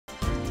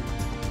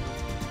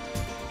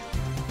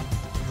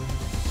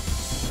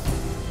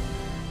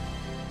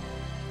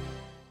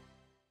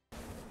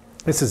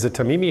This is the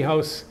Tamimi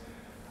house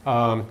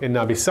in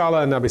Nabi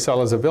Saleh. Nabi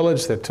Saleh is a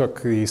village that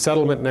took the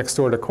settlement next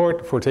door to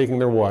court for taking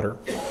their water.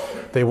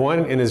 They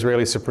won in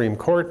Israeli Supreme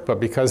Court,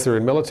 but because they're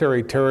in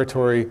military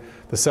territory,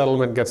 the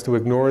settlement gets to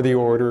ignore the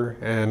order,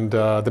 and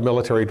the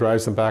military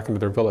drives them back into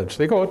their village.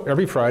 They go out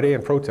every Friday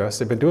and protest.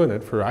 They've been doing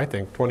it for, I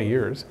think, 20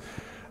 years.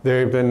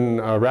 They've been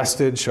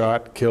arrested,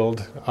 shot,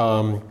 killed.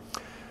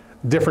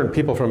 Different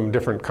people from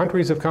different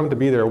countries have come to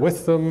be there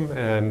with them,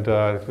 and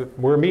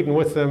we're meeting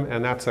with them,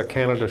 and that's a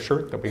Canada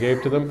shirt that we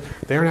gave to them.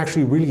 They aren't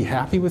actually really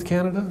happy with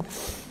Canada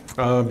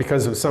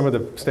because of some of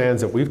the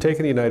stands that we've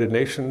taken, the United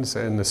Nations,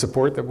 and the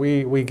support that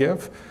we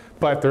give.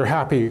 But they're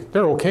happy,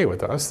 they're okay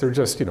with us. They're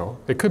just, you know,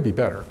 it could be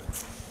better.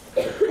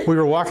 We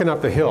were walking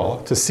up the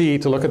hill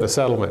to look at the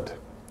settlement,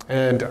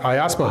 and I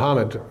asked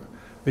Mohammed,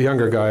 the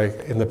younger guy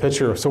in the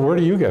picture, so where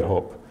do you get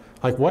hope?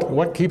 Like,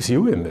 what keeps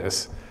you in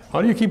this?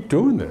 How do you keep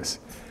doing this?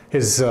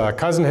 His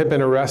cousin had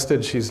been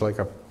arrested. She's like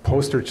a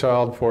poster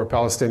child for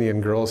Palestinian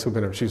girls who've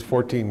been, she's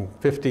 14,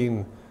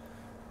 15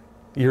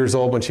 years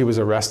old when she was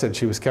arrested.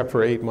 She was kept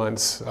for 8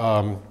 months.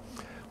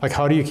 Like,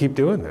 how do you keep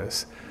doing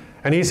this?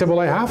 And he said,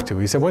 well, I have to.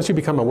 He said, once you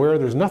become aware,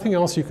 there's nothing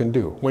else you can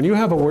do. When you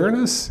have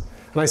awareness,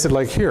 and I said,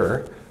 like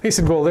here, he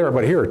said, well, there,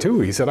 but here too.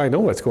 He said, I know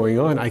what's going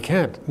on. I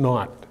can't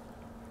not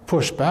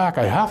push back.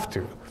 I have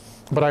to.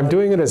 But I'm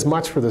doing it as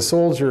much for the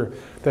soldier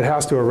that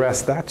has to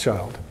arrest that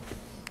child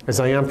as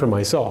I am for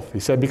myself. He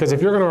said, because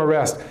if you're going to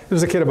arrest, there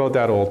was a kid about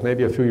that old,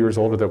 maybe a few years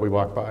older that we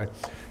walked by.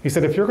 He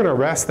said, if you're going to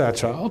arrest that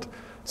child,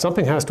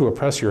 something has to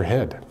oppress your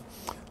head.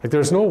 Like,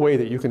 there's no way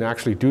that you can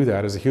actually do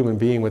that as a human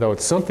being without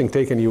something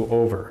taking you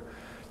over.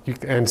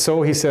 And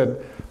so he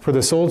said, for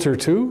the soldier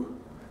too,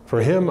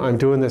 for him, I'm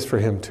doing this for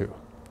him too.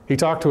 He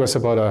talked to us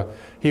about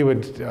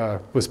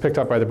was picked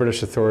up by the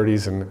British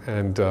authorities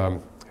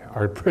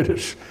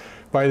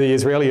by the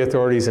Israeli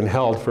authorities and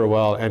held for a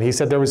while. And he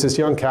said there was this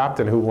young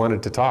captain who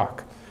wanted to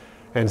talk.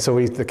 And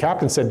so the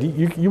captain said,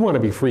 you want to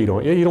be free,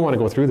 don't you? You don't want to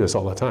go through this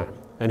all the time.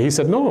 And he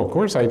said, no, of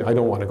course I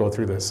don't want to go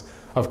through this.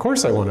 Of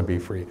course I want to be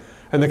free.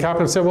 And the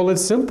captain said, well,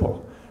 it's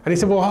simple. And he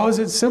said, well, how is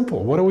it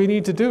simple? What do we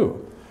need to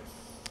do?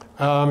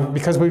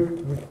 Because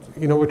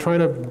we're trying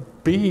to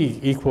be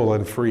equal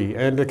and free.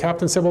 And the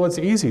captain said, well, it's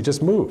easy,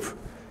 just move.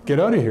 Get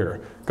out of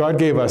here. God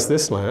gave us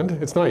this land.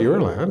 It's not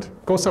your land.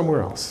 Go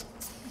somewhere else.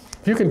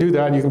 If you can do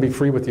that, you can be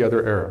free with the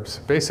other Arabs,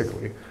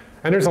 basically.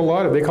 And there's a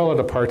lot of, they call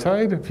it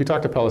apartheid. If you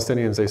talk to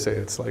Palestinians, they say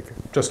it's like,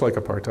 just like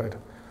apartheid.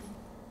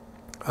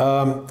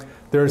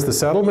 There's the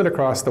settlement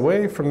across the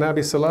way from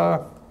Nabi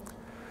Saleh.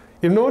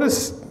 You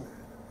notice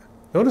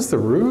the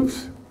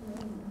roofs?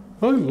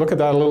 We'll look at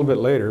that a little bit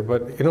later,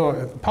 but you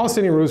know,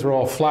 Palestinian roofs are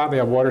all flat. They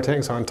have water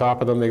tanks on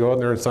top of them. They go out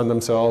there and sun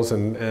themselves.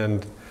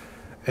 And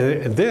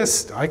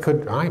this,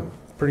 I'm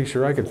pretty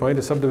sure I could find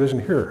a subdivision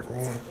here.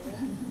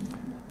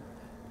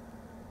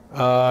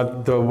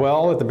 The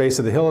well at the base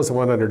of the hill is the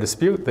one under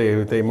dispute.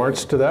 They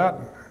marched to that,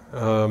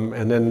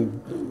 and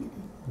then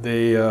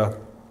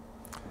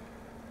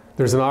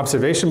there's an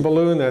observation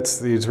balloon. That's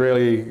the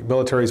Israeli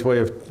military's way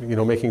of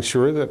making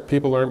sure that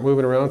people aren't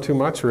moving around too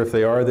much, or if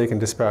they are, they can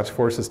dispatch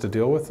forces to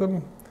deal with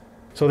them.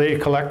 So they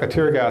collect the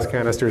tear gas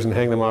canisters and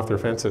hang them off their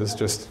fences.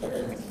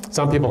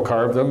 Some people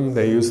carve them.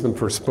 They use them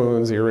for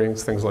spoons,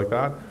 earrings, things like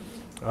that.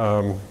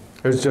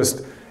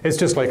 It's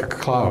just like a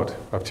cloud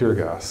of tear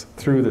gas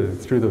through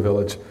the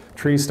village.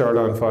 Trees start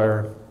on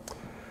fire.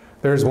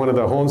 There's one of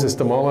the homes that's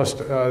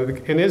demolished.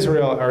 In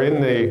Israel, or in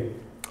the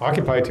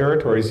occupied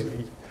territories,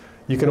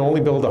 you can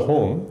only build a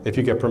home if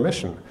you get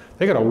permission.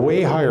 They got a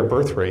way higher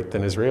birth rate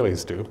than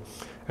Israelis do,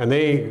 and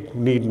they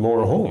need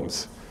more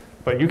homes.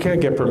 But you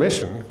can't get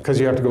permission because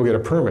you have to go get a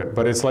permit.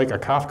 But it's like a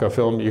Kafka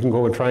film. You can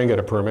go and try and get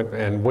a permit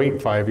and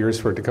wait 5 years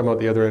for it to come out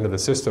the other end of the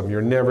system.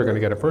 You're never going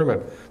to get a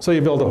permit. So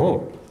you build a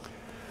home.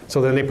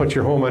 So then they put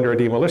your home under a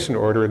demolition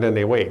order, and then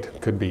they wait.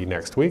 Could be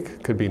next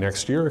week, could be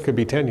next year, it could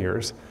be 10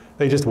 years.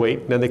 They just wait,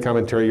 and then they come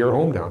and tear your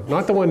home down.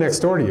 Not the one next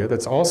door to you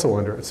that's also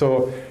under it.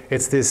 So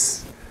it's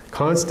this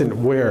constant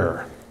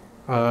wear,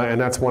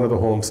 and that's one of the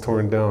homes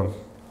torn down.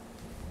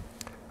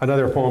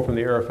 Another poem from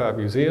the Arafat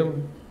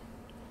Museum.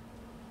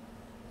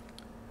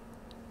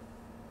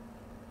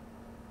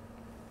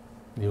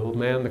 The old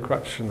man, the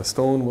crutch, and the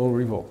stone will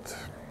revolt.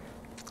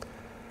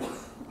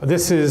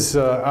 This is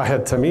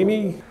Ahed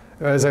Tamimi.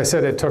 As I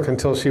said, it took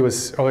until she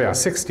was,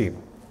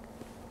 16,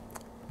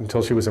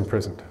 until she was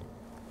imprisoned.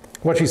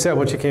 What she said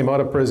when she came out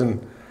of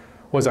prison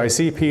was, I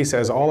see peace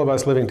as all of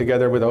us living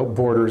together without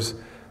borders,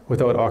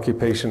 without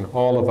occupation,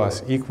 all of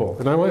us equal.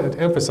 And I want to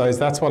emphasize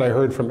that's what I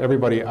heard from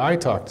everybody I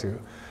talked to.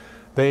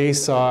 They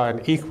saw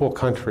an equal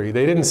country.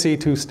 They didn't see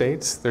two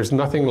states. There's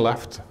nothing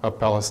left of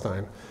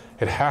Palestine.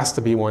 It has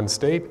to be one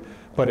state,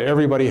 but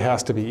everybody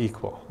has to be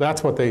equal.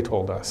 That's what they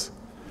told us.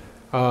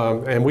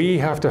 And we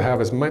have to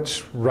have as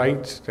much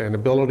right and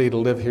ability to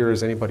live here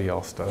as anybody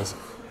else does.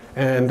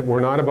 And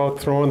we're not about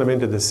throwing them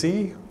into the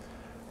sea,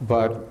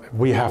 but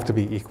we have to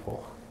be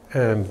equal.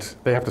 And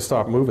they have to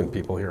stop moving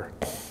people here.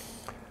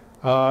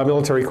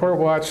 Military Court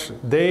Watch,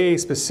 they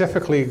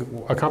specifically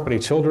accompany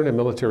children in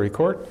military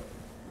court.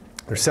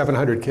 There's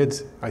 700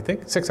 kids, I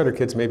think, 600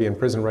 kids maybe in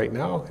prison right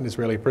now, in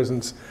Israeli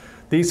prisons.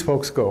 These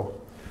folks go.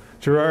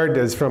 Gerard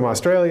is from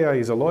Australia,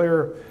 he's a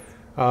lawyer.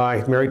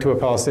 Married to a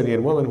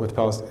Palestinian woman with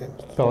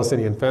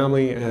Palestinian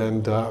family,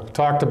 and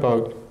talked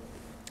about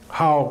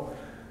how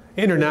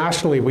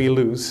internationally we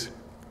lose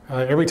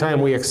every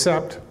time we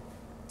accept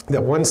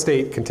that one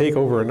state can take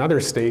over another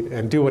state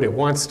and do what it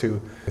wants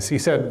to. As he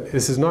said,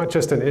 this is not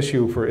just an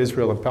issue for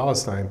Israel and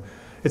Palestine.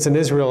 It's an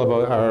issue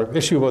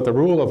about the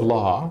rule of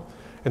law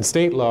and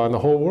state law in the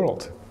whole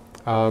world.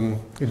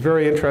 It's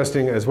very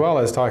interesting, as well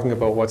as talking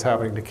about what's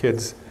happening to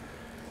kids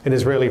in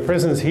Israeli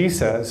prisons. He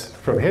says,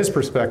 from his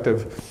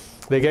perspective,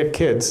 they get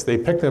kids, they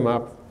pick them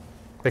up,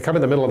 they come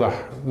in the middle of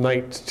the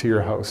night to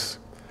your house.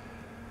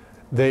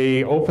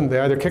 They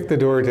either kick the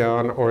door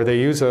down or they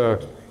use a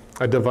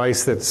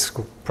device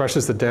that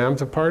presses the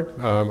dams apart,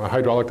 a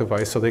hydraulic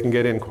device, so they can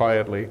get in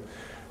quietly.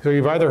 So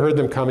you've either heard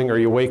them coming or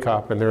you wake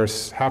up and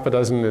there's half a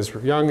dozen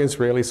young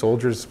Israeli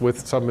soldiers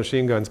with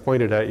submachine guns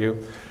pointed at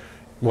you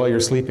while you're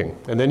sleeping.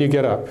 And then you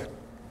get up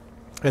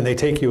and they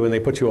take you and they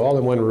put you all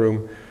in one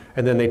room,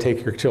 and then they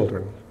take your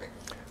children.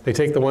 They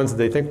take the ones that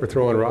they think were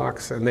throwing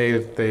rocks and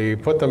they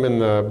put them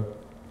in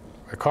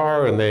a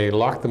car and they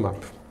lock them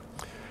up.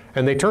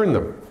 And they turn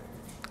them.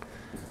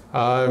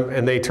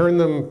 And they turn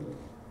them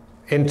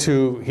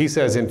into, he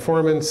says,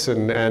 informants,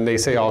 and they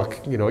say,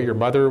 your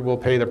mother will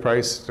pay the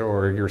price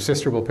or your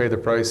sister will pay the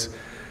price.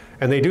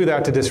 And they do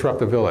that to disrupt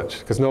the village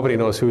because nobody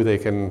knows who they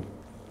can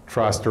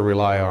trust or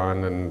rely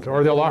on,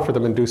 or they'll offer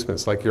them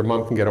inducements, like your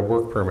mom can get a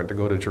work permit to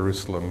go to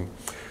Jerusalem.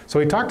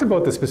 So he talked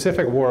about the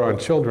specific war on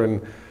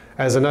children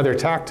as another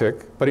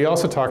tactic, but he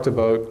also talked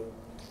about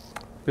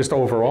just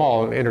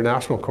overall in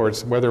international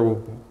courts, whether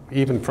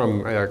even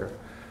from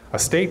a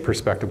state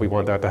perspective we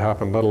want that to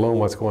happen, let alone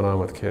what's going on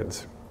with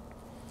kids.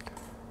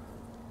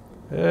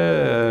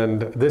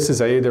 And this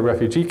is Aida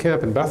refugee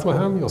camp in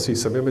Bethlehem. You'll see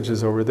some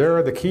images over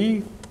there. The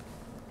key.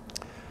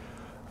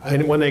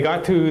 And when they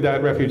got to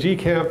that refugee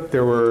camp,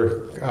 there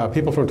were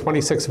people from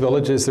 26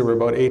 villages. There were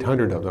about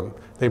 800 of them.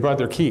 They brought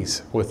their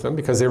keys with them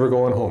because they were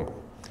going home.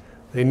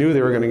 They knew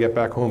they were going to get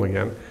back home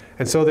again.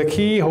 And so the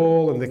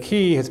keyhole and the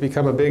key has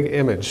become a big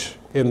image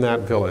in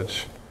that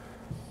village,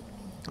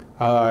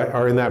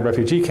 or in that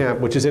refugee camp,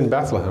 which is in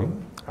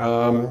Bethlehem,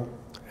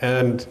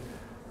 and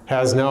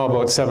has now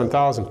about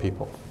 7,000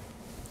 people.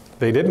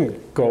 They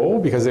didn't go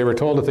because they were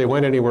told if they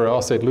went anywhere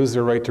else, they'd lose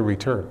their right to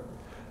return.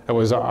 It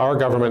was our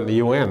government and the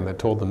UN that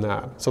told them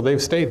that. So they've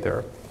stayed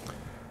there,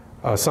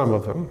 some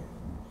of them.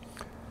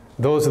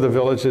 Those are the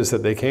villages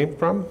that they came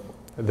from,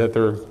 that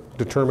they're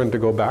determined to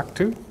go back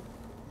to.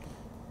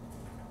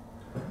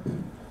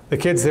 The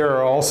kids there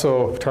are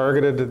also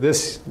targeted.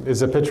 This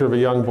is a picture of a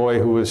young boy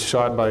who was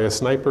shot by a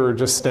sniper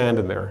just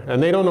standing there.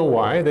 And they don't know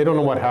why, they don't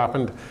know what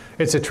happened.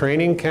 It's a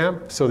training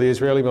camp, so the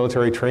Israeli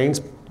military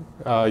trains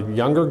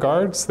younger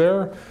guards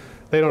there.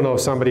 They don't know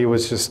if somebody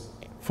was just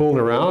fooling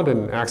around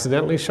and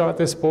accidentally shot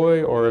this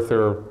boy, or if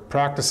they're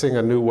practicing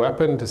a new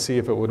weapon to see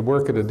if it would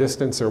work at a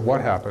distance, or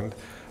what happened.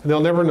 And they'll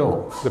never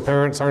know. The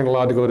parents aren't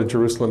allowed to go to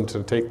Jerusalem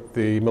to take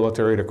the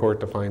military to court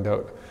to find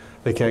out.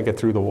 They can't get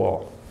through the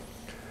wall.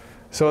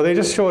 So they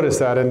just showed us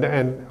that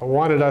and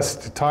wanted us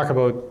to talk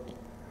about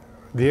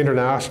the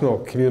international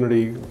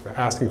community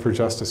asking for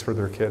justice for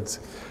their kids.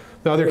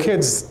 Now their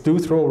kids do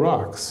throw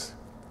rocks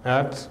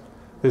at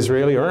the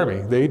Israeli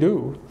army, they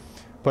do.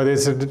 But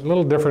it's a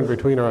little different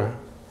between a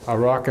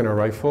rock and a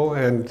rifle.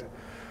 And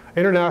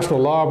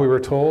international law, we were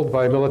told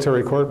by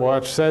Military Court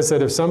Watch, says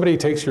that if somebody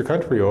takes your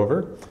country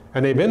over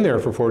and they've been there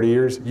for 40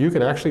 years, you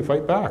can actually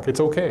fight back. It's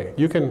okay.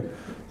 You can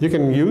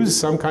use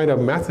some kind of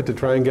method to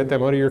try and get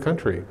them out of your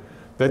country.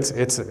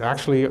 It's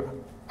actually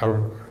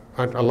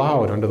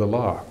allowed under the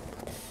law.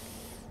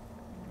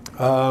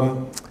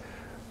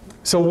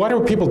 So what are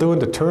people doing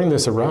to turn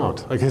this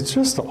around? Like, it's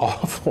just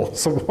awful.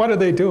 So what are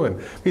they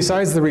doing?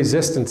 Besides the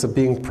resistance of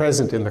being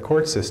present in the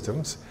court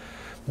systems,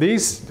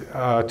 these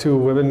two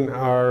women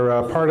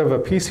are part of a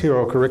Peace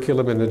Hero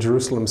curriculum in a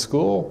Jerusalem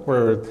school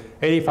where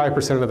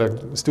 85% of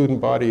the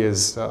student body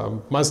is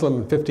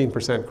Muslim and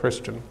 15%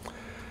 Christian.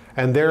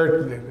 And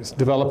they're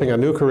developing a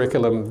new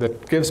curriculum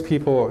that gives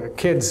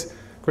kids,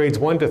 grades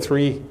 1 to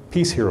 3,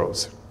 peace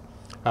heroes.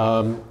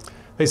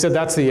 They said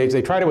that's the age.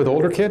 They tried it with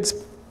older kids,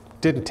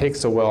 didn't take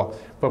so well.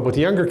 But with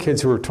younger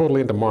kids who are totally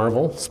into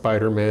Marvel,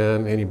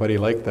 Spider-Man, anybody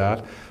like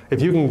that,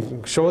 if you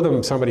can show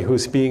them somebody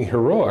who's being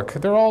heroic,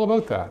 they're all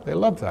about that. They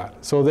love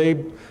that. So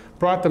they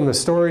brought them the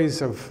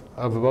stories of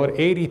about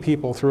 80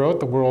 people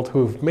throughout the world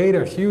who've made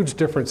a huge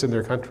difference in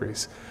their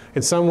countries,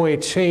 in some way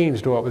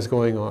changed what was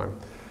going on.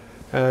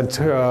 And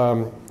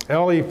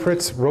Ellie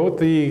Pritz wrote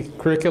the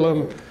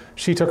curriculum.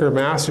 She took her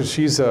master's.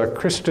 She's a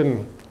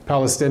Christian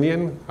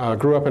Palestinian,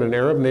 grew up in an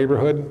Arab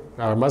neighborhood,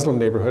 Muslim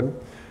neighborhood,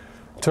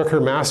 took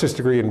her master's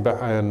degree in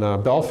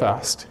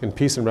Belfast in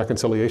Peace and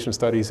Reconciliation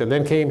Studies, and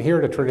then came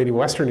here to Trinity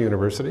Western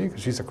University,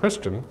 because she's a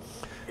Christian,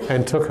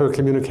 and took her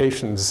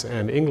communications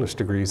and English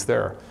degrees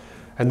there.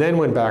 And then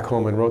went back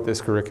home and wrote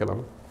this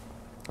curriculum.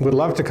 Would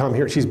love to come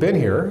here. She's been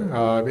here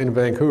in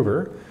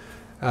Vancouver,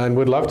 and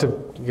would love to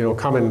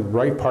come and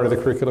write part of the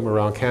curriculum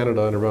around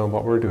Canada and around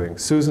what we're doing.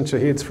 Susan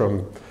Shahid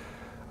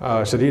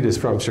is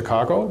from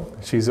Chicago.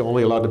 She's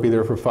only allowed to be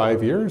there for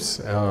 5 years,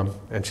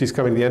 and she's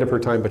coming to the end of her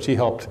time, but she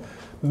helped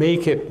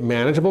make it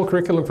manageable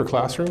curriculum for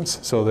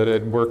classrooms so that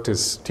it worked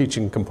as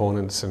teaching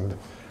components and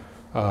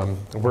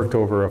worked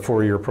over a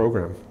 4-year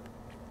program.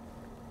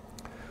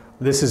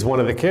 This is one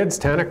of the kids,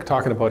 Tanik,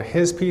 talking about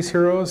his peace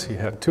heroes. He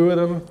had 2 of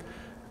them.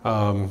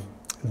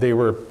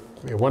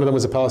 One of them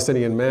was a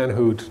Palestinian man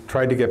who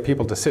tried to get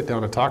people to sit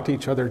down and talk to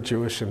each other,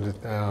 Jewish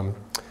and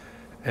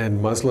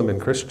Muslim and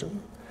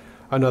Christian.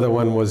 Another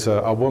one was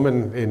a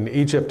woman in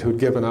Egypt who'd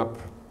given up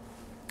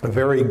a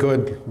very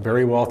good,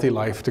 very wealthy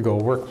life to go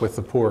work with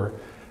the poor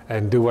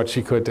and do what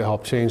she could to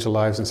help change the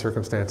lives and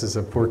circumstances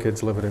of poor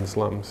kids living in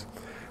slums.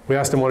 We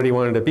asked him what he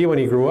wanted to be when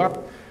he grew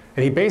up,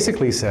 and he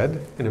basically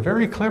said, in a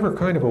very clever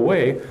kind of a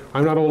way,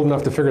 I'm not old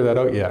enough to figure that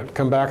out yet.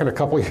 Come back in a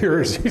couple of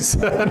years, he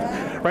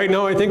said. Right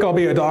now I think I'll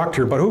be a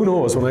doctor, but who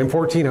knows, when I'm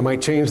 14 I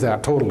might change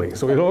that totally.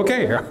 So we go,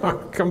 okay,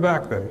 come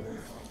back then.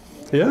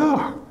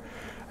 Yeah.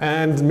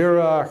 And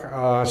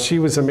Mira, she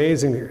was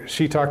amazing.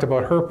 She talked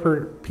about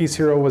her peace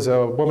hero was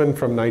a woman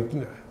from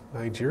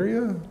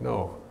Nigeria?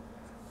 No,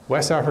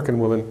 West African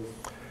woman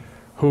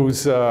who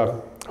was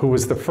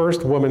the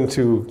first woman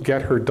to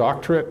get her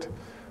doctorate,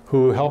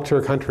 who helped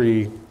her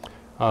country.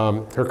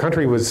 Her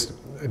country was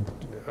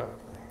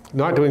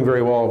not doing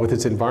very well with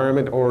its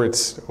environment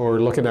or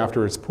looking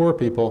after its poor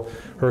people.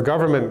 Her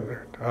government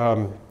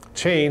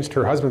changed.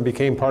 Her husband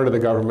became part of the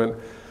government.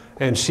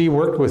 And she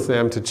worked with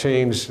them to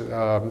change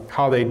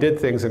how they did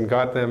things and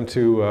got them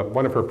to,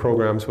 one of her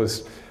programs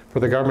was for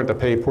the government to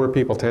pay poor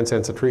people 10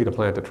 cents a tree to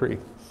plant a tree.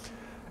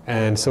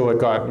 And so it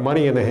got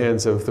money in the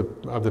hands of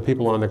the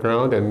people on the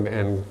ground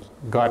and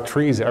got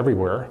trees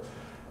everywhere,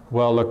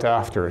 well looked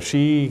after.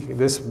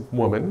 This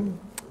woman,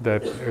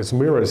 that is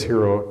Mira's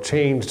hero,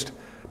 changed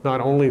not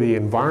only the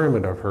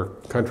environment of her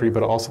country,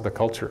 but also the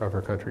culture of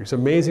her country. She's an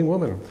amazing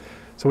woman.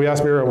 So we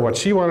asked Mira what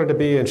she wanted to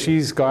be, and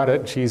she's got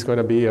it. She's going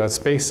to be a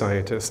space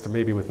scientist,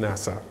 maybe with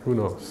NASA. Who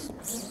knows?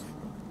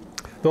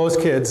 Those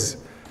kids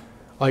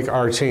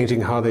are changing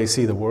how they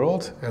see the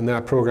world, and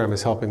that program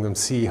is helping them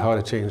see how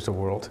to change the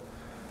world.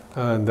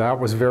 And that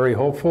was very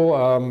hopeful.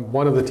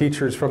 One of the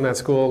teachers from that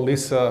school,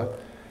 Lisa,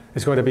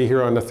 is going to be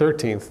here on the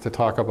 13th to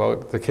talk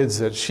about the kids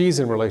that she's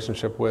in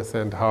relationship with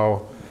and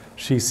how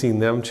she's seen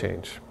them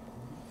change.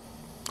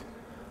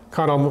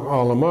 Khan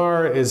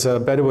al-Amar is a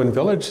Bedouin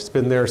village. It's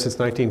been there since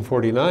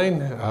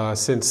 1949,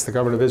 since the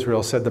government of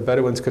Israel said the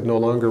Bedouins could no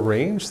longer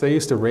range. They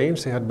used to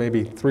range. They had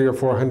maybe 300 or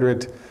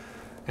 400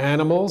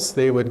 animals.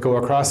 They would go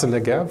across the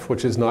Negev,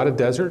 which is not a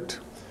desert,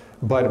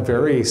 but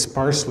very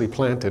sparsely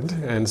planted.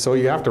 And so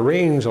you have to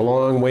range a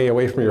long way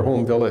away from your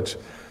home village.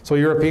 So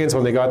Europeans,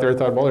 when they got there,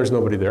 thought, well, there's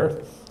nobody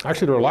there.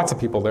 Actually, there were lots of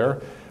people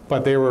there,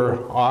 but they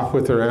were off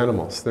with their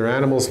animals. Their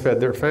animals fed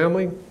their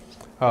family.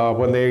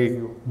 When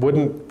they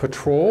wouldn't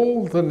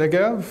patrol the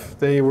Negev,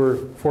 they were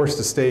forced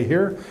to stay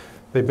here.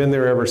 They've been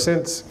there ever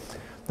since.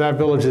 That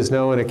village is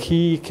now in a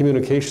key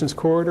communications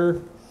corridor.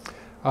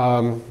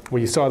 When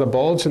you saw the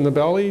bulge in the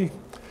belly,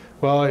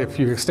 well, if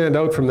you extend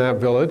out from that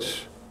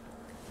village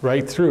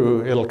right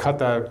through, it'll cut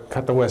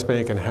the West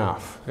Bank in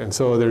half. And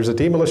so there's a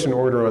demolition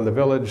order on the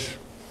village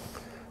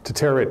to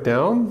tear it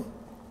down.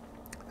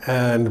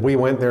 And we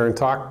went there and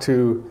talked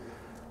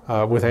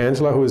with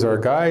Angela, who's our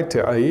guide,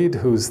 to Aid,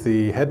 who's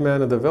the head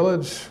man of the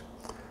village.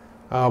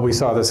 We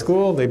saw the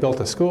school. They built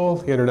a school.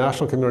 The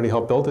international community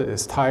helped build it.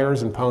 It's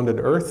tires and pounded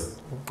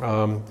earth.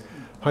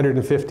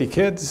 150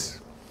 kids.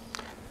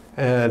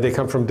 They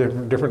come from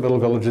different little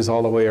villages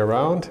all the way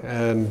around.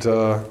 And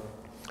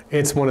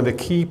it's one of the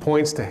key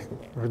points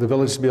for the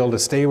village to be able to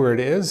stay where it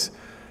is.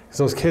 Because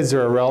those kids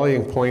are a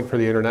rallying point for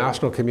the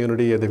international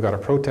community. They've got a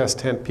protest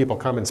tent. People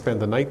come and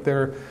spend the night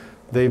there.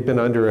 They've been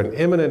under an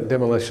imminent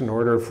demolition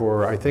order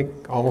for, I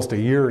think, almost a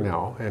year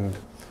now, and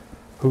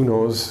who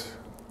knows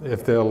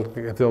if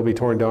they'll be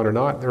torn down or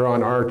not. They're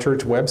on our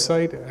church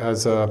website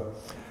as a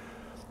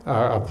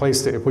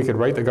place that if we could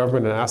write the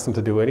government and ask them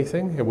to do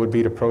anything, it would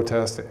be to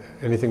protest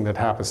anything that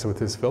happens with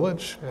this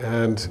village.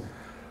 And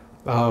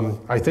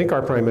I think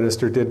our Prime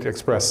Minister did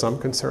express some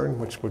concern,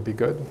 which would be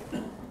good.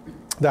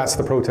 That's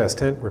the protest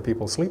tent where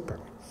people sleep.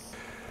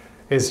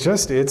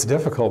 It's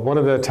difficult. One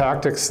of the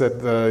tactics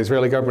that the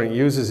Israeli government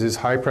uses is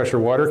high-pressure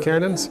water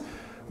cannons,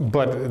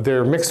 but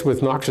they're mixed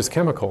with noxious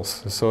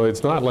chemicals. So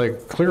it's not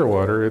like clear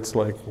water, it's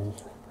like...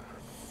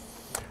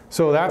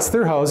 So that's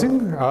their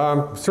housing.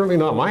 Certainly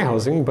not my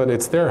housing, but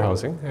it's their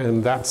housing,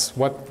 and that's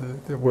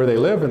where they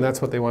live, and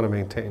that's what they want to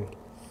maintain.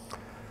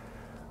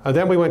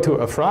 Then we went to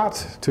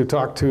Efrat to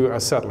talk to a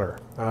settler.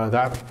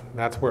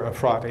 That's where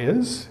Efrat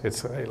is.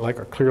 It's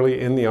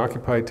clearly in the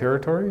occupied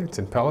territory. It's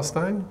in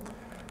Palestine.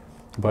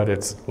 But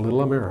it's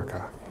little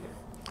America.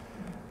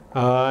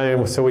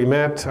 And so we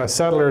met a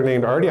settler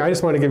named Artie. I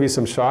just want to give you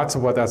some shots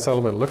of what that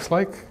settlement looks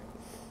like.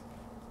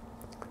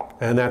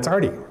 And that's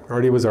Artie.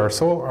 Artie was our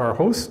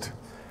host.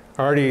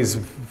 Artie's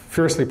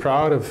fiercely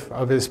proud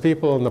of his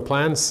people and the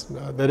plans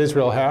that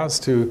Israel has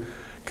to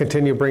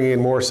continue bringing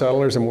in more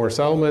settlers and more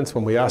settlements.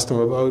 When we asked him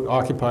about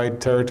occupied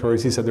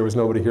territories, he said there was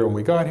nobody here when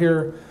we got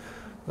here.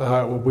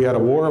 We had a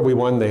war, we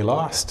won, they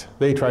lost.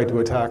 They tried to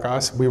attack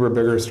us. We were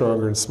bigger,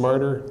 stronger, and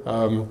smarter.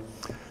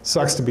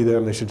 Sucks to be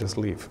them, they should just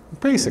leave.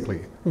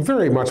 Basically,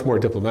 very much more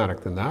diplomatic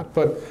than that,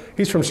 but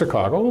he's from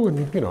Chicago,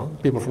 and you know,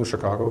 people from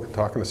Chicago can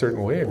talk in a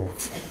certain way, and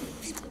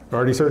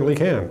Marty certainly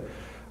can.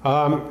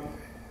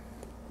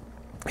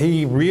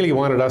 He really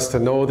wanted us to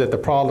know that the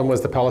problem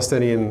was the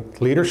Palestinian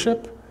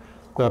leadership,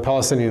 the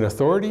Palestinian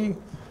Authority.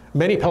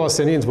 Many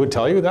Palestinians would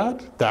tell you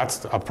that.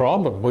 That's a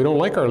problem. We don't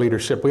like our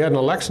leadership. We had an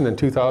election in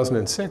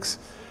 2006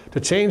 to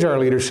change our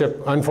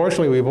leadership.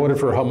 Unfortunately, we voted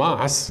for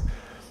Hamas,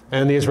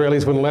 and the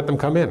Israelis wouldn't let them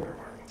come in.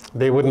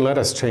 They wouldn't let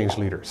us change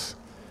leaders.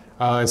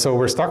 And so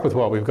we're stuck with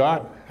what we've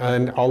got.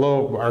 And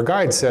although our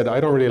guide said, I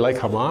don't really like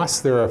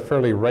Hamas, they're a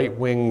fairly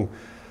right-wing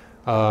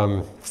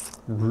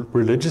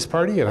religious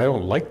party, and I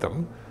don't like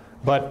them.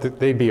 But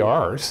they'd be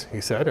ours,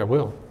 he said. I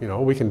will, you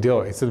know, we can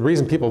deal. He said the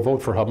reason people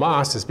vote for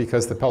Hamas is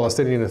because the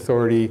Palestinian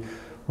Authority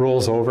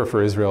rolls over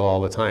for Israel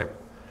all the time.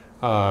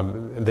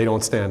 They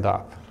don't stand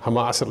up.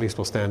 Hamas at least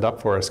will stand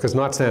up for us, because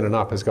not standing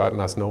up has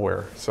gotten us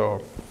nowhere.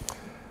 So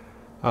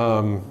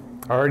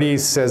Artie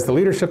says the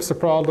leadership's the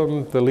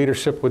problem. The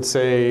leadership would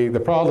say the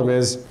problem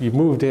is you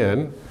moved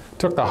in,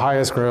 took the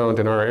highest ground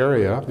in our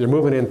area. You're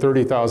moving in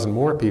 30,000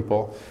 more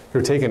people.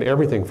 You're taking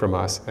everything from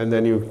us, and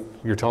then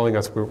you're telling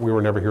us we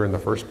were never here in the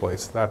first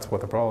place. That's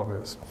what the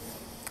problem is.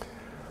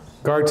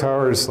 Guard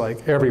towers,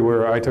 like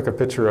everywhere. I took a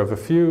picture of a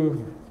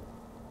few.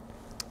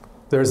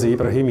 There's the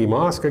Ibrahimi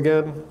Mosque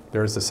again.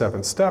 There's the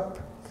seventh step.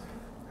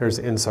 There's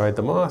inside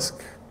the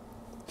mosque,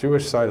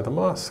 Jewish side of the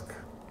mosque.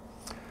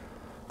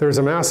 There was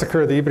a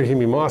massacre at the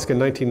Ibrahimi Mosque in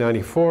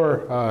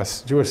 1994. A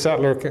Jewish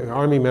settler,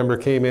 army member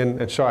came in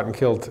and shot and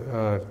killed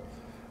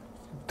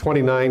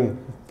 29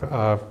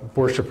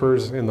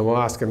 worshippers in the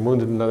mosque and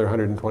wounded another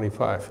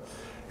 125.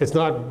 It's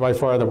not by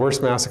far the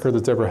worst massacre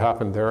that's ever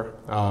happened there.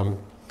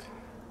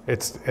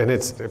 It's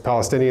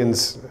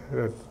Palestinians,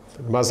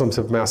 Muslims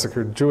have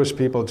massacred Jewish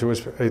people,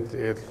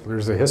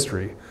 there's a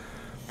history.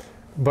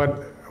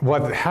 But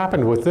what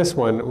happened with this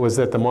one was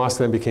that the mosque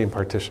then became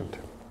partitioned,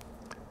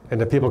 and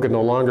the people could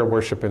no longer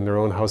worship in their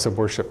own house of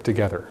worship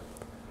together.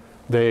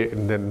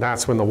 And then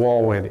that's when the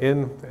wall went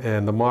in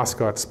and the mosque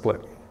got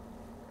split.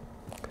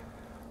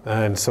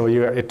 And so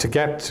to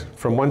get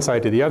from one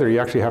side to the other, you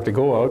actually have to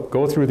go out,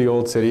 go through the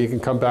old city, you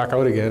can come back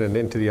out again and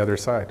into the other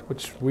side,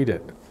 which we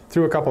did,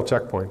 through a couple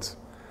checkpoints.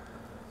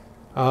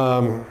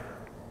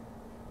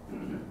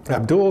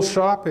 Abdul's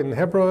shop in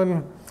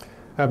Hebron.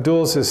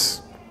 Abdul's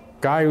this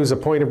guy who's a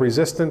point of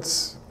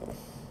resistance.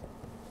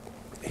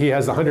 He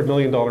has a $100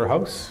 million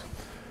house.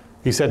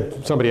 He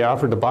said somebody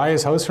offered to buy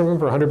his house from him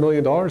for $100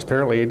 million.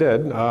 Apparently he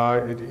did.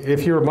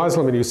 If you're a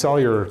Muslim and you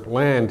sell your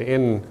land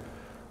in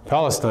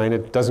Palestine,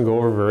 it doesn't go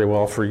over very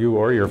well for you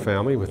or your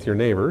family with your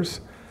neighbors.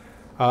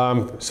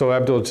 So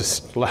Abdul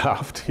just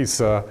laughed.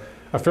 He's a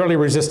fairly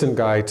resistant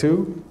guy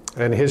too.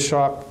 And his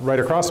shop, right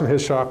across from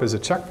his shop, is a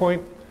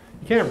checkpoint.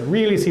 You can't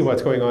really see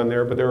what's going on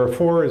there, but there are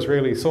 4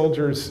 Israeli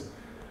soldiers.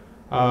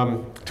 2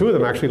 of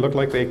them actually look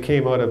like they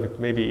came out of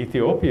maybe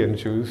Ethiopian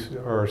Jews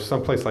or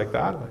someplace like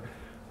that,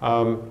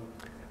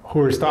 who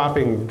are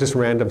stopping, just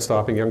random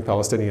stopping young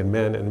Palestinian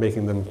men and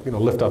making them, you know,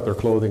 lift up their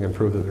clothing and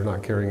prove that they're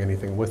not carrying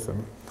anything with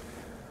them.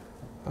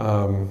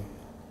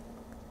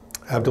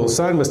 Abdul's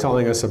son was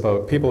telling us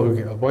about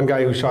one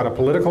guy who shot a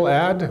political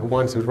ad,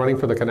 who's running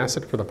for the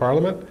Knesset, for the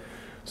parliament.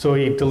 So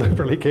he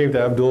deliberately came to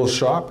Abdul's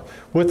shop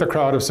with a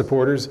crowd of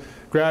supporters,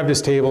 grabbed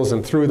his tables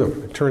and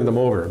turned them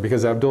over,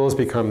 because Abdul's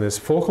become this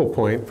focal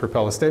point for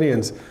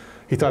Palestinians.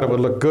 He thought it would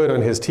look good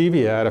on his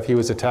TV ad if he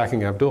was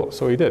attacking Abdul,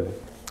 so he did.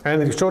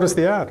 And he showed us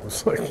the ad. It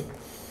was like,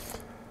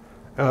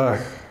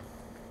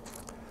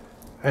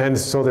 and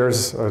so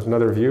there's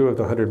another view of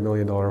the $100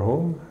 million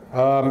home.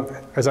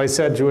 As I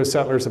said, Jewish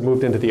settlers have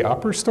moved into the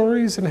upper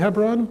stories in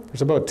Hebron.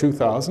 There's about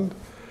 2,000.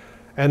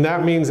 And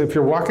that means if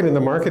you're walking in the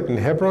market in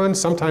Hebron,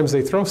 sometimes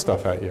they throw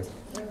stuff at you.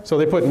 So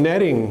they put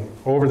netting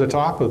over the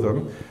top of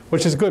them,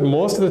 which is good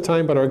most of the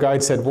time, but our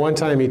guide said one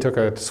time he took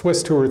a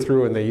Swiss tour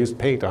through and they used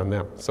paint on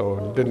them.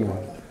 So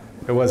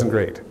it wasn't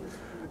great.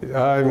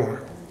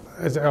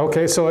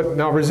 Okay, so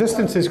now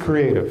resistance is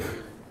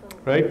creative,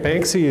 right?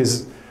 Banksy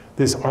is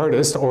this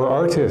artist or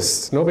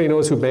artists. Nobody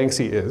knows who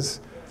Banksy is,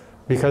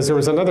 because there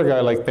was another guy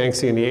like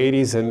Banksy in the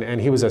 80s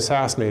and he was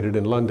assassinated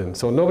in London.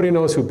 So nobody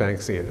knows who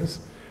Banksy is.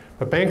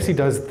 But Banksy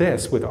does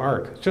this with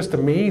art. It's just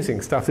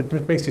amazing stuff.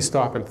 It makes you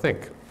stop and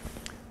think.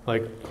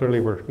 Like,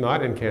 clearly we're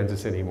not in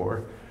Kansas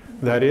anymore.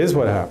 That is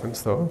what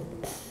happens, though.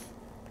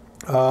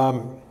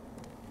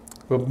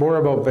 But more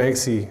about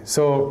Banksy.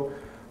 So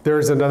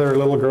there's another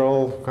little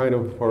girl kind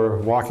of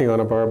walking on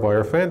a barbed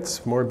wire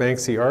fence. More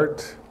Banksy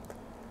art.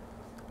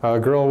 A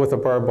girl with a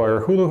barbed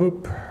wire hula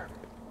hoop.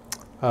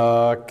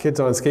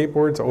 Kids on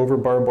skateboards over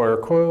barbed wire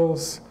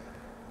coils.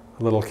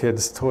 A little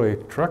kid's toy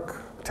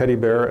truck. Teddy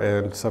bear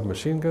and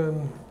submachine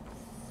gun.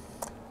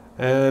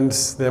 And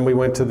then we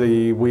went to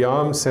the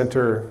Wiam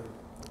Center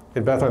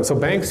in Bethlehem. So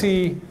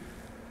Banksy,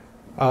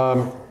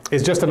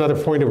 is just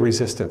another point of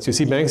resistance. You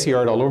see Banksy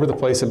art all over the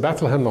place. In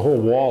Bethlehem, the whole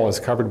wall is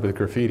covered with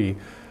graffiti.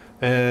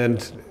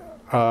 And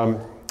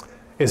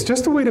it's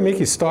just a way to make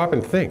you stop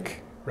and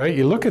think, right?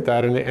 You look at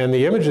that and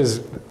the images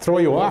throw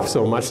you off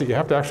so much that you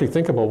have to actually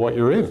think about what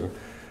you're in.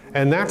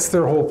 And that's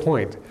their whole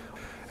point.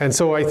 And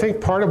so I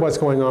think part of what's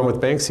going on with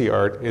Banksy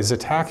art is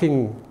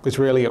attacking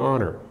Israeli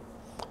honor.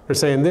 They're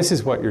saying, this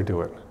is what you're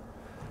doing.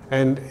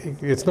 And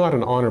it's not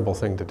an honorable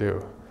thing to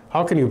do.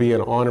 How can you be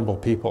an honorable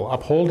people?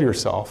 Uphold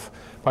yourself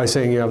by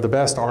saying you have the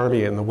best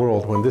army in the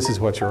world when this is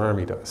what your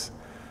army does.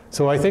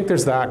 So I think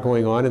there's that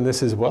going on in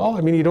this as well.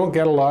 I mean, you don't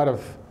get a lot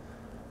of,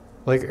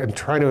 like, and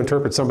trying to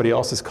interpret somebody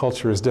else's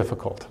culture is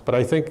difficult. But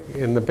I think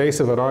in the base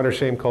of an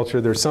honor-shame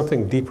culture, there's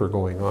something deeper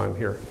going on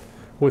here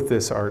with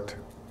this art.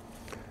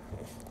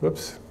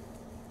 Whoops.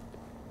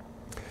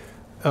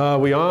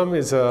 WIAM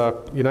is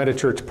a United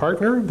Church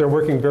partner. They're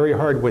working very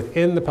hard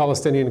within the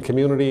Palestinian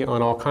community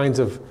on all kinds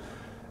of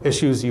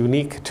issues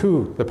unique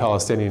to the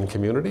Palestinian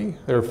community.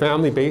 They're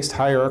family-based,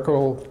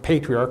 hierarchical,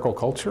 patriarchal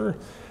culture.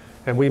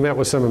 And we met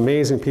with some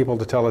amazing people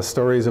to tell us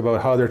stories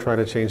about how they're trying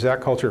to change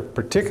that culture,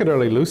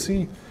 particularly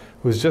Lucy,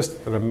 who's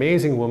just an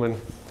amazing woman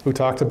who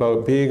talked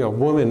about being a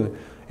woman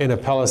in a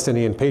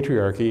Palestinian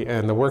patriarchy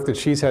and the work that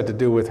she's had to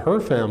do with her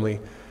family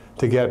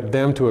to get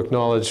them to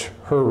acknowledge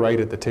her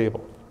right at the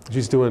table.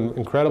 She's doing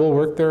incredible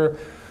work there.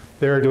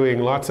 They're doing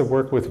lots of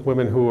work with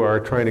women who are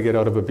trying to get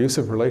out of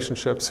abusive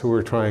relationships, who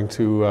are trying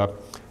to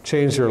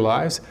change their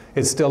lives.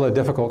 It's still a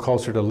difficult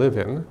culture to live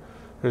in.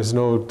 There's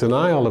no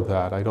denial of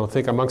that, I don't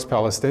think, amongst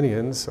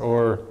Palestinians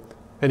or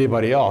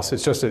anybody else.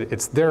 It's just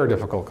it's their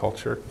difficult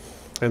culture,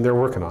 and they're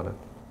working on it.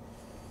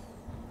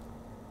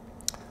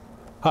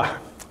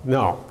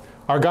 No.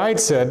 Our guide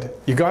said,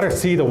 you got to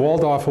see the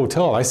Waldorf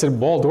Hotel. I said,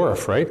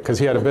 Waldorf, right? Because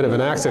he had a bit of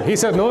an accent. He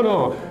said, no,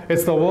 no,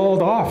 it's the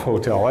Waldorf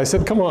Hotel. I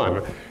said, come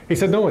on. He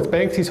said, no, it's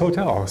Banksy's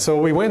hotel. So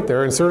we went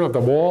there, and sure enough, the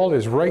wall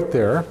is right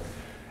there.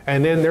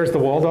 And then there's the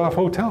Waldorf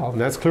Hotel,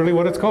 and that's clearly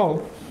what it's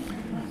called.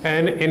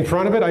 And in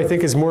front of it, I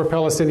think, is more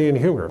Palestinian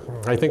humor.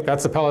 I think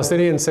that's the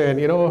Palestinians saying,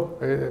 you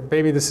know,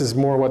 maybe this is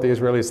more what the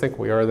Israelis think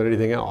we are than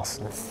anything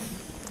else.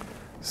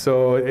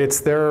 So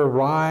it's their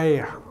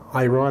wry,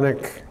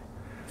 ironic.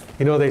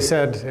 You know, they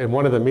said in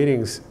one of the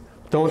meetings,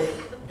 don't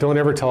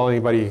ever tell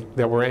anybody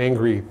that we're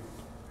angry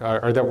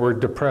or that we're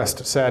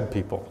depressed, sad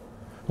people.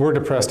 We're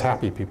depressed,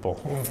 happy people.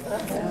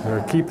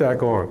 Keep that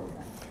going.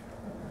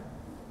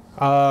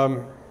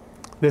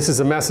 This is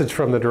a message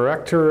from the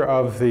director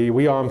of the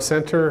WIAM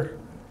Center.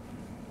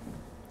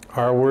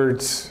 Our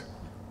words: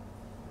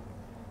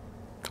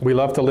 we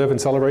love to live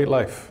and celebrate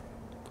life.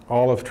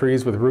 Olive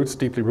trees with roots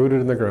deeply rooted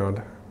in the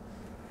ground.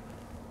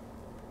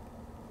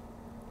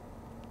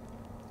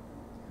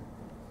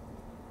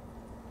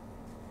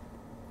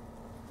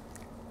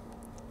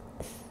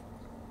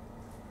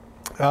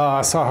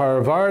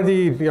 Sahar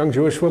Vardi, young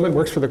Jewish woman,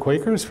 works for the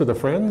Quakers, for the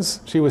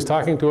Friends. She was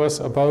talking to us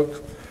about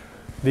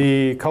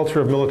the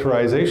culture of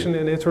militarization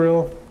in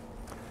Israel.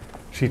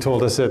 She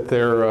told us that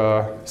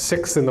they're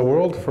sixth in the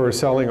world for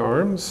selling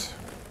arms,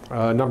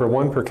 number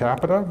one per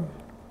capita.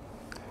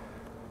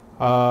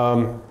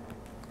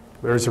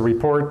 There's a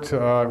report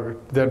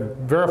that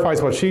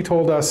verifies what she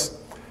told us.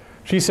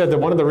 She said that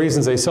one of the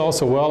reasons they sell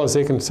so well is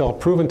they can sell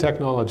proven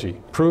technology,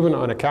 proven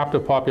on a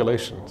captive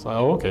population. So,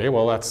 okay,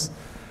 well that's...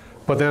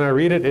 But then I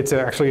read it, it's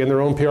actually in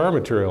their own PR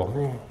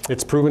material.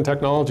 It's proven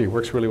technology,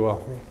 works really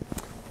well.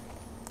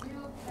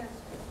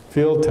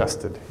 Field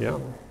tested, yeah,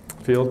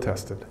 field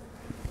tested.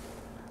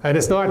 And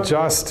it's not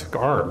just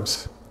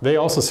arms. They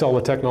also sell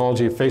the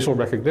technology, facial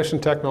recognition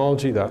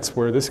technology. That's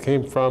where this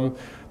came from.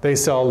 They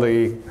sell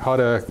how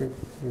to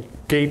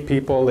gate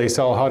people. They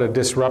sell how to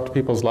disrupt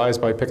people's lives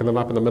by picking them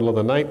up in the middle of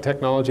the night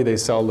technology. They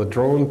sell the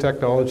drone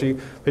technology.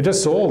 They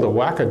just sold a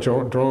whack of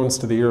drones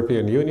to the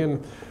European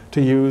Union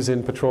to use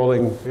in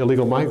patrolling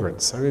illegal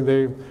migrants. I mean,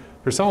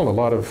 they're selling a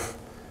lot of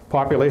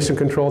population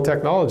control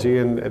technology,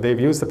 and they've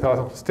used the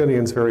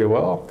Palestinians very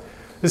well.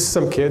 This is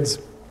some kids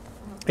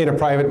in a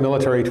private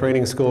military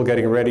training school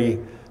getting ready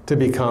to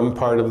become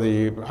part of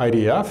the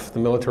IDF, the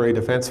Military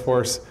Defense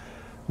Force,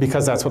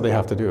 because that's what they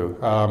have to do.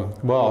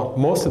 Well,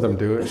 most of them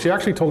do. She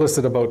actually told us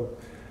that about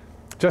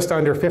just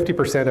under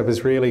 50% of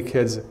Israeli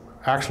kids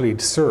actually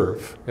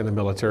serve in the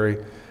military.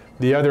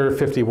 The other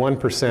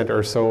 51%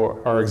 or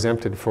so are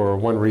exempted for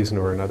one reason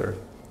or another.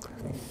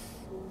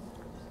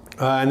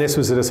 And this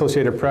was an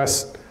Associated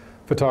Press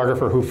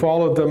photographer who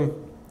followed them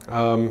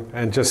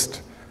and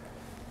just,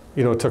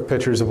 you know, took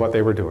pictures of what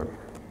they were doing.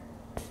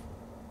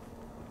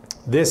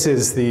 This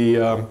is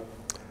the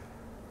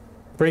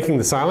Breaking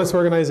the Silence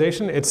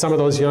organization. It's some of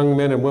those young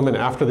men and women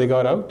after they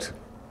got out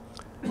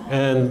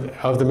and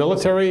of the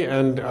military.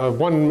 And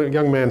one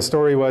young man's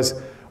story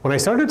was, when I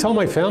started to tell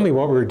my family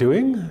what we were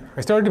doing,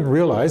 I started to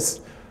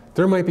realize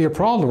there might be a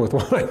problem with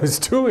what I was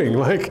doing.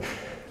 Like,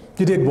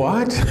 you did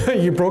what?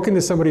 You broke into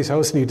somebody's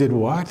house and you did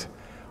what?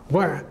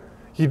 Why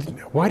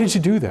did you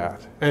do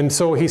that? And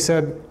so he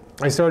said,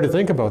 I started to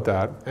think about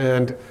that.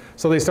 And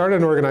so they started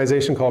an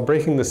organization called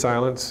Breaking the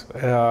Silence.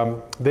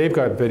 They've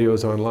got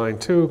videos online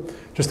too,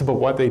 just about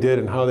what they did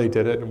and how they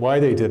did it and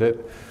why they did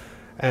it.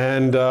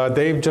 And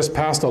they've just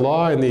passed a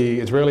law in the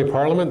Israeli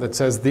parliament that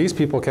says these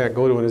people can't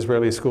go to an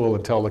Israeli school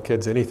and tell the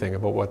kids anything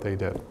about what they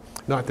did.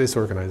 Not this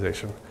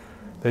organization.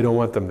 They don't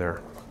want them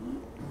there.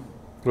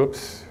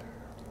 Whoops.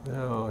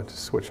 No, I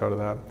just switch out of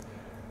that.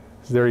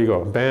 So there you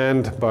go,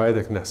 banned by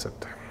the Knesset.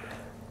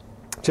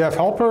 Jeff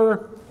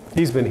Halper,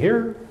 he's been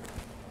here.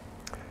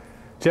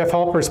 Jeff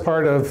Halper is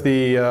part of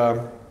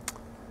the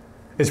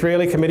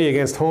Israeli Committee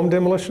Against Home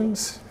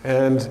Demolitions,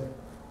 and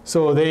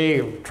so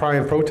they try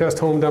and protest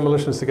home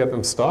demolitions to get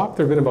them stopped.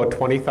 There have been about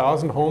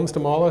 20,000 homes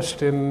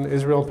demolished in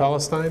Israel and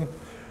Palestine.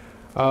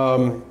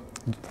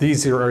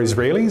 These are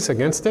Israelis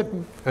against it,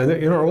 and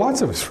there are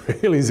lots of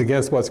Israelis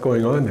against what's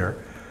going on there.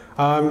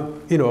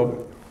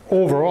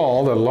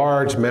 Overall, the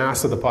large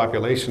mass of the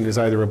population is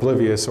either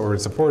oblivious or in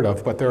support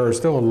of, but there are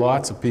still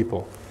lots of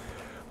people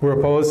who are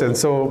opposed. And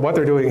so what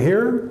they're doing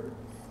here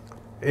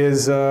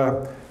is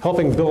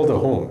helping build a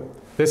home.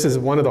 This is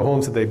one of the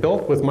homes that they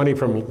built with money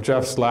from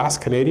Jeff's last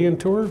Canadian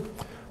tour.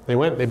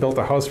 They built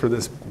a house for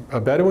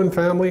a Bedouin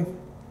family.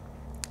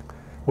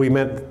 We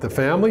met the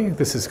family.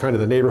 This is kind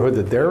of the neighborhood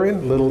that they're in,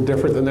 a little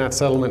different than that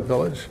settlement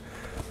village.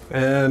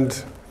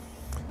 And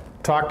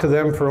talked to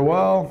them for a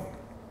while.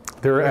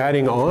 They're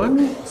adding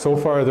on. So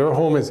far, their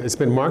home it's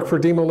been marked for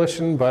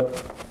demolition,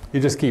 but you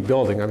just keep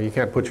building. I mean, you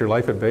can't put your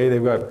life at bay.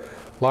 They've got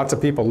lots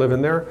of people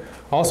living there.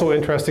 Also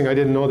interesting, I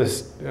didn't know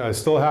this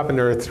still happened.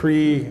 There are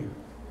three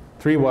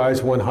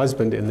wives, one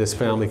husband in this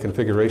family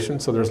configuration,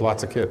 so there's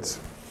lots of kids.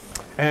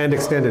 And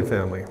extended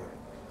family.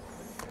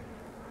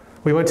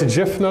 We went to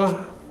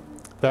Jifna.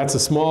 That's a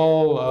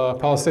small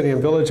Palestinian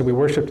village, and we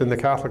worshiped in the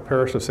Catholic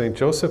parish of St.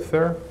 Joseph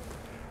there.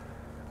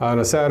 On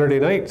a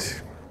Saturday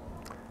night,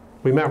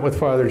 we met with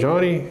Father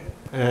Johnny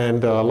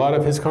and a lot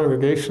of his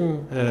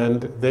congregation,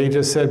 and they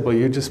just said, will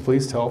you just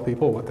please tell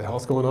people what the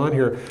hell's going on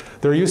here?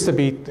 There used to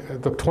be,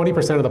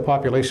 20% of the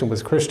population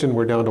was Christian,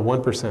 we're down to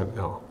 1%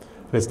 now.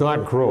 And it's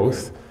not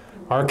growth.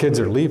 Our kids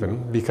are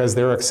leaving because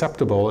they're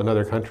acceptable in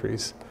other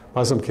countries.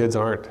 Muslim kids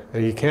aren't,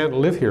 and you can't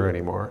live here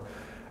anymore.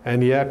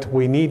 And yet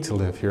we need to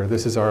live here.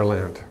 This is our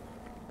land.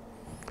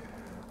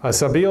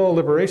 Sabil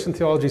Liberation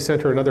Theology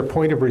Center, another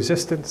point of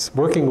resistance,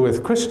 working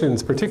with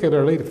Christians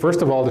particularly,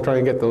 first of all, to try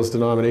and get those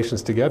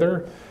denominations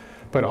together,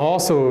 but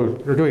also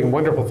they're doing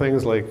wonderful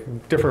things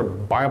like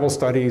different Bible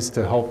studies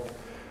to help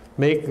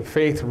make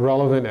faith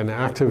relevant and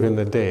active in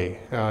the day,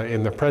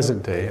 in the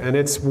present day, and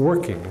it's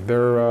working.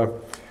 They're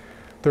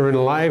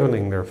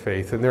enlivening their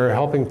faith, and they're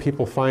helping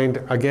people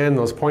find, again,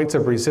 those points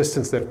of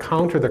resistance that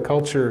counter the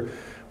culture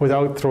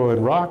without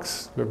throwing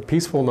rocks. They're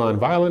peaceful,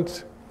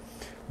 nonviolent,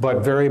 but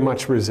very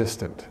much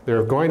resistant.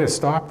 They're going to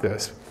stop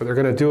this, but they're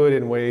going to do it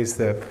in ways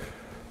that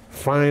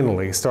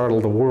finally startle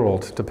the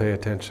world to pay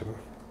attention.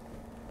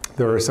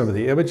 There are some of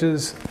the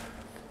images.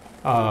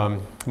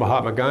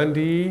 Mahatma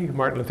Gandhi,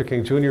 Martin Luther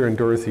King Jr., and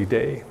Dorothy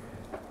Day.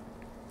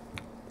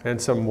 And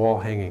some wall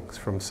hangings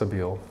from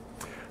Sabil.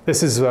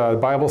 This is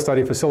Bible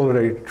study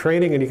facilitator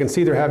training, and you can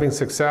see they're having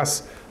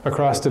success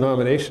across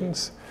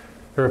denominations.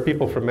 There are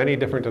people from many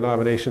different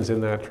denominations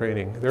in that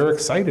training. They're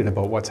excited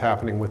about what's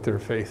happening with their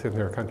faith in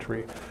their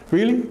country.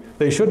 Really?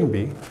 They shouldn't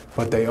be,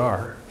 but they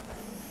are.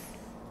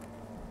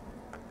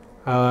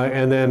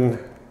 And then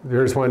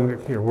there's one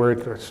where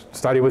it's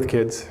study with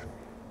kids.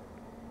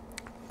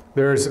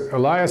 There's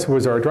Elias, who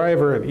was our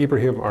driver, and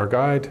Ibrahim, our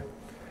guide.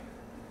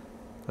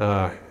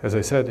 As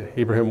I said,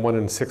 Ibrahim 1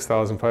 in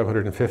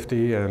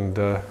 6,550, and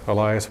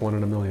Elias 1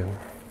 in 1,000,000.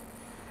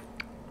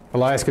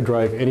 Elias could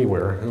drive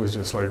anywhere. It was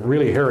just like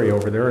really hairy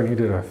over there, and he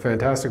did a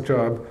fantastic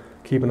job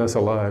keeping us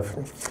alive.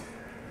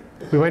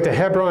 We went to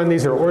Hebron.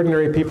 These are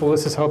ordinary people.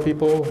 This is how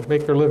people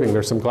make their living.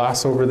 There's some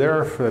glass over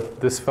there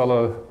that this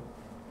fella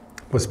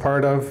was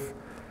part of.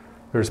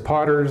 There's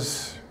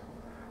potters,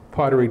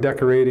 pottery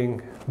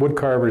decorating, wood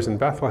carvers in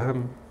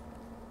Bethlehem.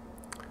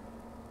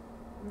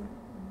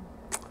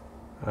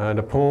 And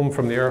a poem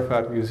from the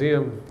Arafat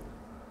Museum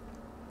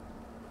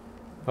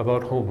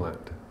about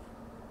homeland.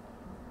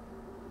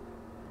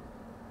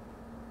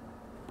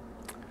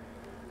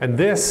 And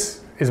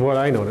this is what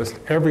I noticed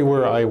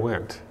everywhere I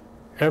went,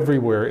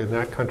 everywhere in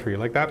that country.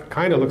 Like that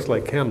kind of looks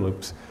like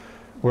Kamloops,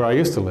 where I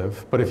used to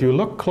live. But if you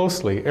look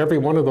closely, every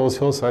one of those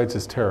hillsides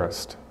is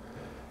terraced.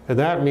 And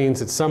that means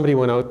that somebody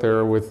went out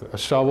there with a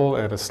shovel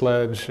and a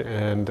sledge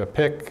and a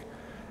pick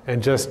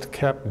and just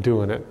kept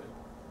doing it.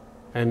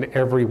 And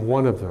every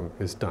one of them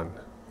is done.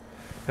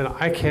 And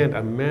I can't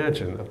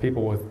imagine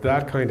people with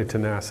that kind of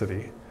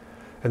tenacity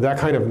and that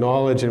kind of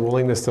knowledge and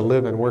willingness to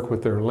live and work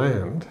with their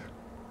land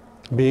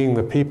being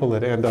the people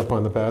that end up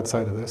on the bad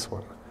side of this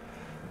one.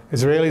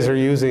 Israelis are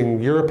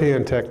using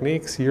European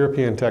techniques,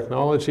 European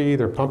technology.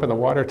 They're pumping the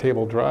water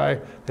table dry.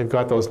 They've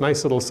got those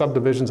nice little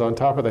subdivisions on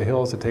top of the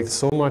hills that take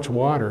so much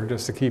water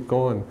just to keep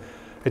going.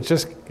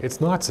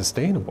 It's not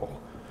sustainable.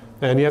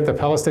 And yet the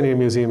Palestinian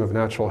Museum of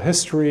Natural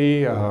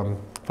History,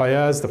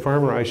 Fayez, the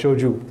farmer I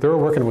showed you, they're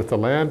working with the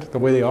land the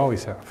way they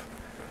always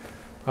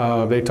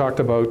have. They talked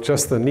about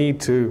just the need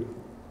to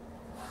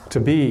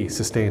be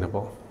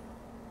sustainable.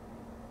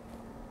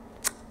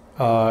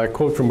 A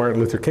quote from Martin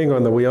Luther King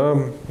on the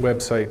WIAM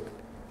website.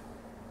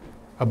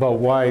 about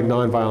why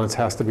nonviolence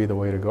has to be the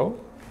way to go,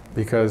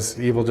 because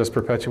evil just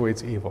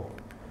perpetuates evil.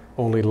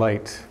 Only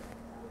light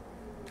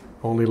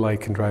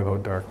can drive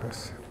out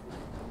darkness.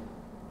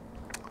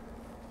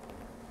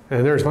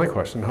 And there's my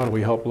question: how do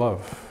we help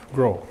love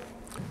grow?